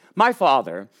My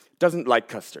father doesn't like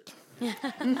custard.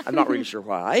 I'm not really sure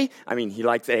why. I mean, he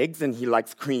likes eggs and he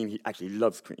likes cream. He actually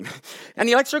loves cream. And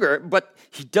he likes sugar, but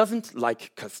he doesn't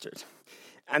like custard.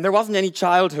 And there wasn't any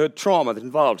childhood trauma that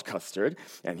involved custard,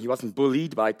 and he wasn't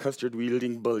bullied by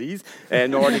custard-wielding bullies,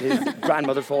 nor did his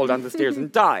grandmother fall down the stairs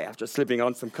and die after slipping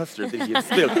on some custard that he had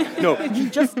spilled. No, he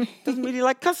just doesn't really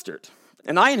like custard.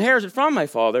 And I inherited from my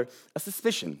father a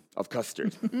suspicion of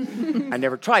custard. I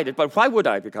never tried it, but why would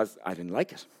I? Because I didn't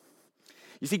like it.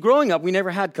 You see, growing up, we never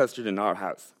had custard in our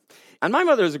house. And my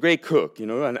mother is a great cook,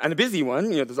 and a busy one.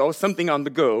 There's always something on the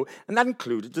go, and that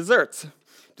included desserts.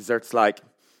 Desserts like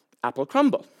apple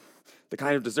crumble, the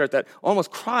kind of dessert that almost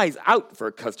cries out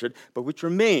for custard, but which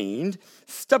remained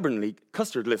stubbornly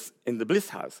custardless in the Bliss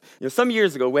house. Some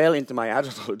years ago, well into my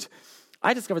adulthood,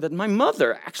 I discovered that my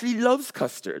mother actually loves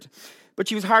custard, but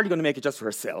she was hardly going to make it just for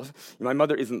herself. My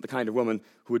mother isn't the kind of woman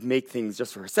who would make things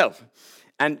just for herself.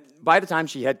 And by the time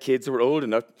she had kids who were old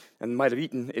enough and might have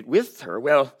eaten it with her,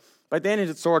 well, by then it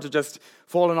had sort of just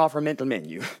fallen off her mental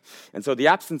menu. And so the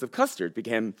absence of custard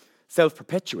became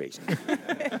self-perpetuating.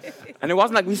 And it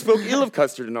wasn't like we spoke ill of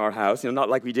custard in our house, not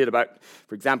like we did about,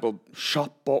 for example,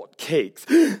 shop-bought cakes.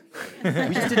 We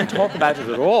just didn't talk about it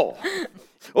at all.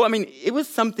 Oh, I mean, it was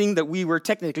something that we were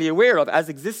technically aware of as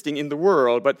existing in the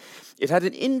world, but it had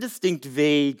an indistinct,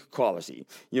 vague quality.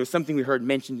 Something we heard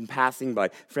mentioned in passing by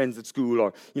friends at school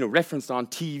or, referenced on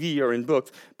TV or in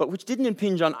books, but which didn't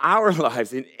impinge on our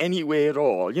lives in any way at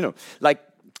all. Like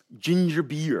ginger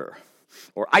beer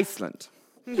or Iceland.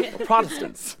 Or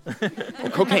Protestants, or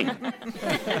cocaine.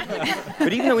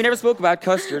 But even though we never spoke about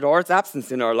custard or its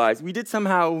absence in our lives, we did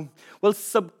somehow,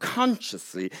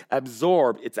 subconsciously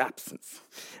absorb its absence.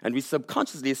 And we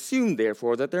subconsciously assumed,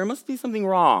 therefore, that there must be something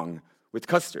wrong with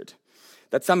custard,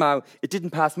 that somehow it didn't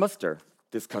pass muster,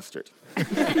 this custard.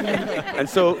 And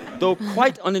so, though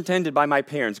quite unintended by my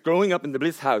parents, growing up in the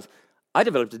Bliss house, I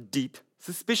developed a deep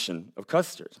suspicion of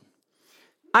custard.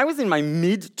 I was in my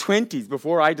mid-20s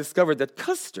before I discovered that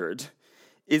custard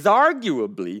is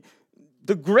arguably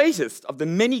the greatest of the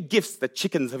many gifts that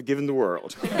chickens have given the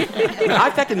world. I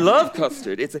fucking love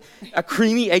custard. It's a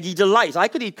creamy, eggy delight. I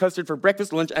could eat custard for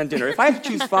breakfast, lunch, and dinner. If I had to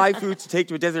choose 5 foods to take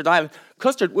to a desert island,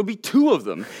 custard would be 2 of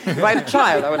them. If I had a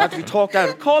child, I would have to be talked out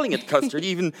of calling it custard,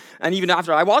 and even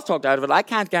after I was talked out of it, I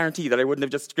can't guarantee that I wouldn't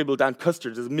have just scribbled down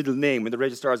custard as a middle name when the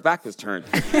registrar's back was turned.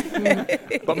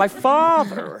 But my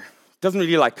father doesn't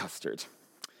really like custard.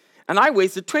 And I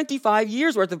wasted 25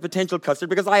 years worth of potential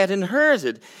custard because I had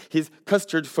inherited his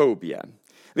custard phobia. I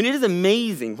mean, it is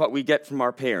amazing what we get from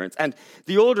our parents. And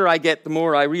the older I get, the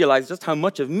more I realize just how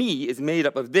much of me is made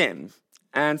up of them.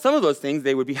 And some of those things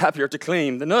they would be happier to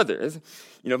claim than others.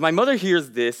 If my mother hears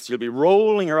this, she'll be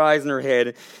rolling her eyes in her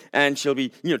head and she'll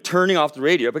be, turning off the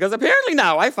radio because apparently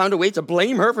now I found a way to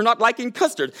blame her for not liking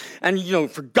custard. And,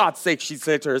 for God's sake, she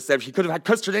said to herself, she could have had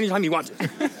custard anytime he wanted.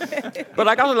 But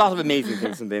I got a lot of amazing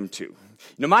things from them too.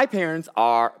 My parents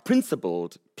are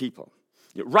principled people,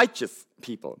 righteous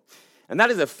people. And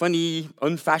that is a funny,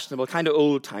 unfashionable, kind of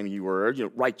old-timey word,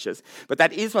 righteous. But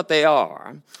that is what they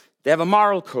are. They have a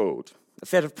moral code, a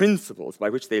set of principles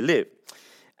by which they live.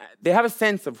 They have a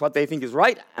sense of what they think is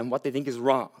right and what they think is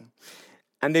wrong.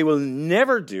 And they will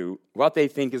never do what they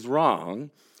think is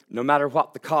wrong, no matter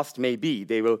what the cost may be.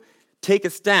 They will take a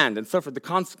stand and suffer the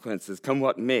consequences, come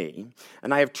what may.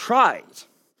 And I have tried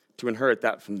to inherit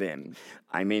that from them.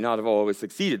 I may not have always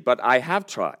succeeded, but I have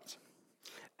tried.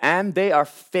 And they are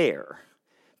fair.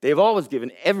 They've always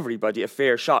given everybody a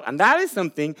fair shot. And that is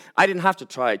something I didn't have to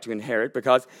try to inherit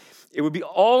because it would be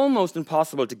almost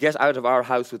impossible to get out of our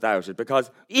house without it because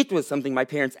it was something my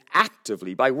parents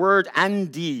actively, by word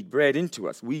and deed, bred into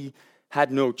us. We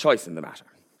had no choice in the matter.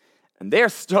 And they're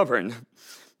stubborn.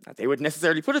 They wouldn't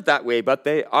necessarily put it that way, but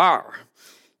they are.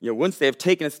 Once they have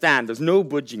taken a stand, there's no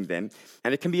budging them,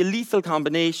 and it can be a lethal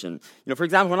combination. For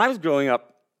example, when I was growing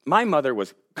up, my mother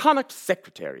was Connacht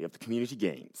secretary of the community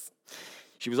games.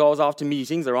 She was always off to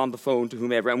meetings or on the phone to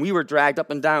whomever, and we were dragged up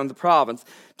and down the province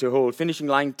to hold finishing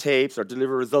line tapes or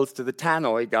deliver results to the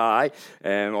tannoy guy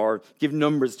or give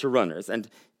numbers to runners. And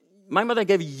my mother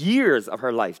gave years of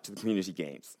her life to the community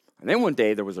games. And then one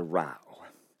day there was a row.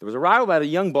 There was a row about a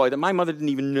young boy that my mother didn't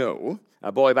even know,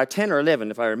 a boy about 10 or 11,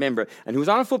 if I remember, and who was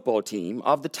on a football team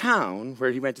of the town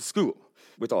where he went to school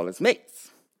with all his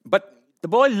mates. But the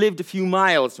boy lived a few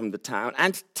miles from the town,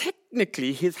 and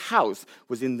technically his house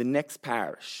was in the next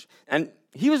parish. And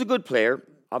he was a good player,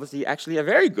 obviously actually a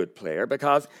very good player,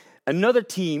 because another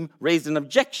team raised an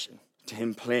objection to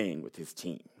him playing with his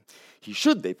team. He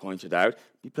should, they pointed out,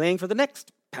 be playing for the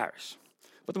next parish.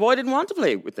 But the boy didn't want to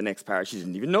play with the next parish. He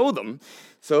didn't even know them.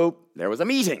 So there was a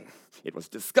meeting. It was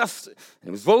discussed, and it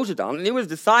was voted on, and it was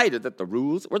decided that the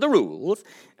rules were the rules.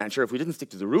 And sure, if we didn't stick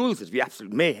to the rules, it'd be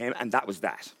absolute mayhem, and that was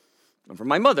that. And for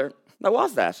my mother, that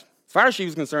was that. As far as she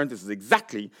was concerned, this was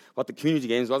exactly what the community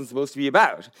games wasn't supposed to be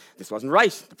about. This wasn't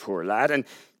right, the poor lad, and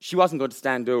she wasn't going to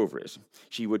stand over it.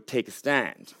 She would take a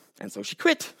stand. And so she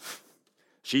quit.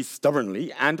 She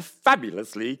stubbornly and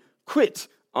fabulously quit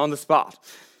on the spot.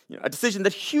 A decision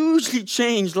that hugely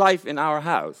changed life in our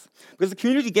house. Because the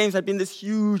community games had been this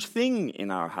huge thing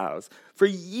in our house for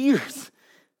years.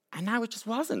 And now it just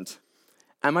wasn't.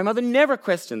 And my mother never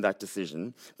questioned that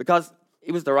decision because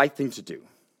it was the right thing to do.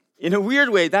 In a weird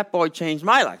way, that boy changed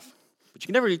my life. But you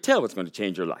can never really tell what's going to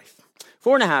change your life.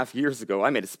 4.5 years ago, I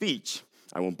made a speech.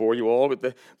 I won't bore you all with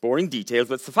the boring details,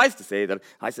 but suffice to say that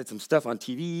I said some stuff on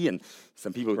TV, and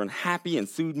some people were unhappy and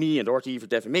sued me and RTE for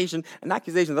defamation, an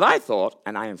accusation that I thought,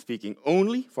 and I am speaking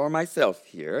only for myself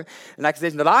here, an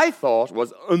accusation that I thought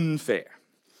was unfair.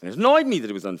 And it annoyed me that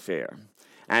it was unfair.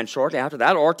 And shortly after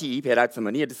that, RTE paid out some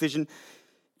money, a decision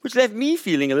which left me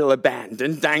feeling a little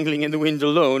abandoned, dangling in the wind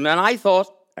alone, and I thought,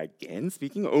 again,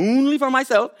 speaking only for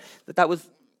myself, that that was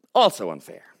also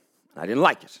unfair. I didn't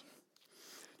like it.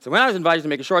 So when I was invited to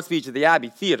make a short speech at the Abbey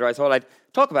Theatre, I thought I'd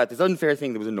talk about this unfair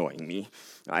thing that was annoying me.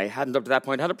 I hadn't up to that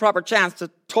point had a proper chance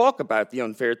to talk about the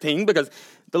unfair thing because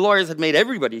the lawyers had made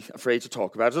everybody afraid to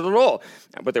talk about it at all.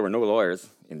 But there were no lawyers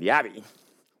in the Abbey.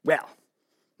 Well,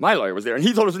 my lawyer was there and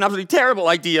he thought it was an absolutely terrible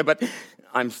idea, but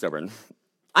I'm stubborn.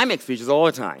 I make speeches all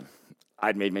the time.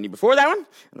 I'd made many before that one,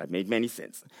 and I've made many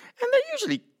since. And they're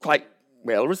usually quite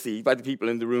well received by the people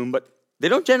in the room, but they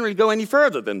don't generally go any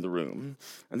further than the room.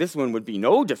 And this one would be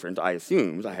no different, I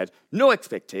assumed. I had no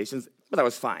expectations, but that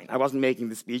was fine. I wasn't making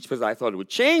the speech because I thought it would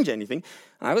change anything.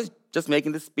 I was just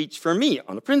making the speech for me,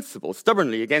 on a principle,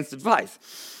 stubbornly against advice.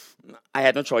 I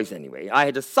had no choice anyway. I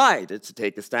had decided to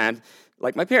take a stand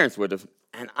like my parents would have,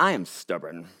 and I am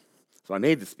stubborn. So I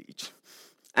made the speech,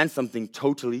 and something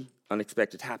totally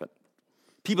unexpected happened.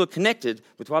 People connected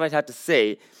with what I'd had to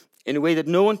say in a way that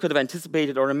no one could have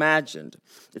anticipated or imagined.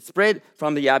 It spread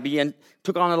from the Abbey and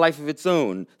took on a life of its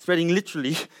own, spreading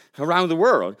literally around the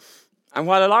world. And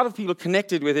while a lot of people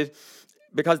connected with it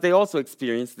because they also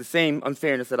experienced the same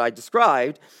unfairness that I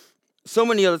described, so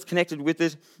many others connected with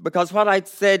it because what I'd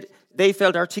said, they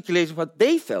felt articulated what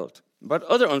they felt about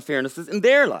other unfairnesses in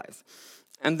their lives.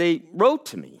 And they wrote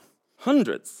to me,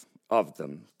 hundreds of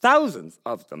them, thousands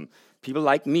of them, people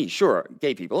like me, sure,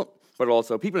 gay people, but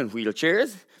also people in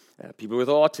wheelchairs, people with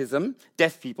autism,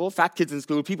 deaf people, fat kids in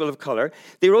school, people of color.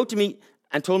 They wrote to me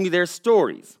and told me their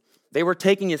stories. They were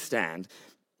taking a stand.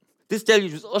 This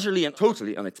deluge was utterly and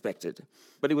totally unexpected,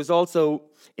 but it was also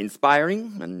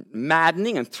inspiring and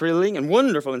maddening and thrilling and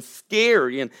wonderful and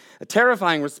scary and a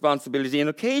terrifying responsibility and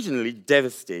occasionally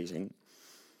devastating.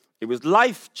 It was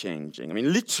life-changing. I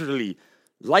mean, literally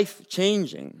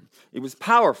life-changing. It was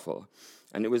powerful,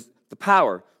 and it was the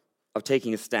power of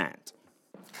taking a stand.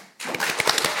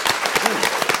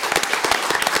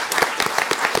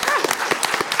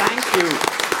 Thank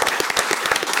you.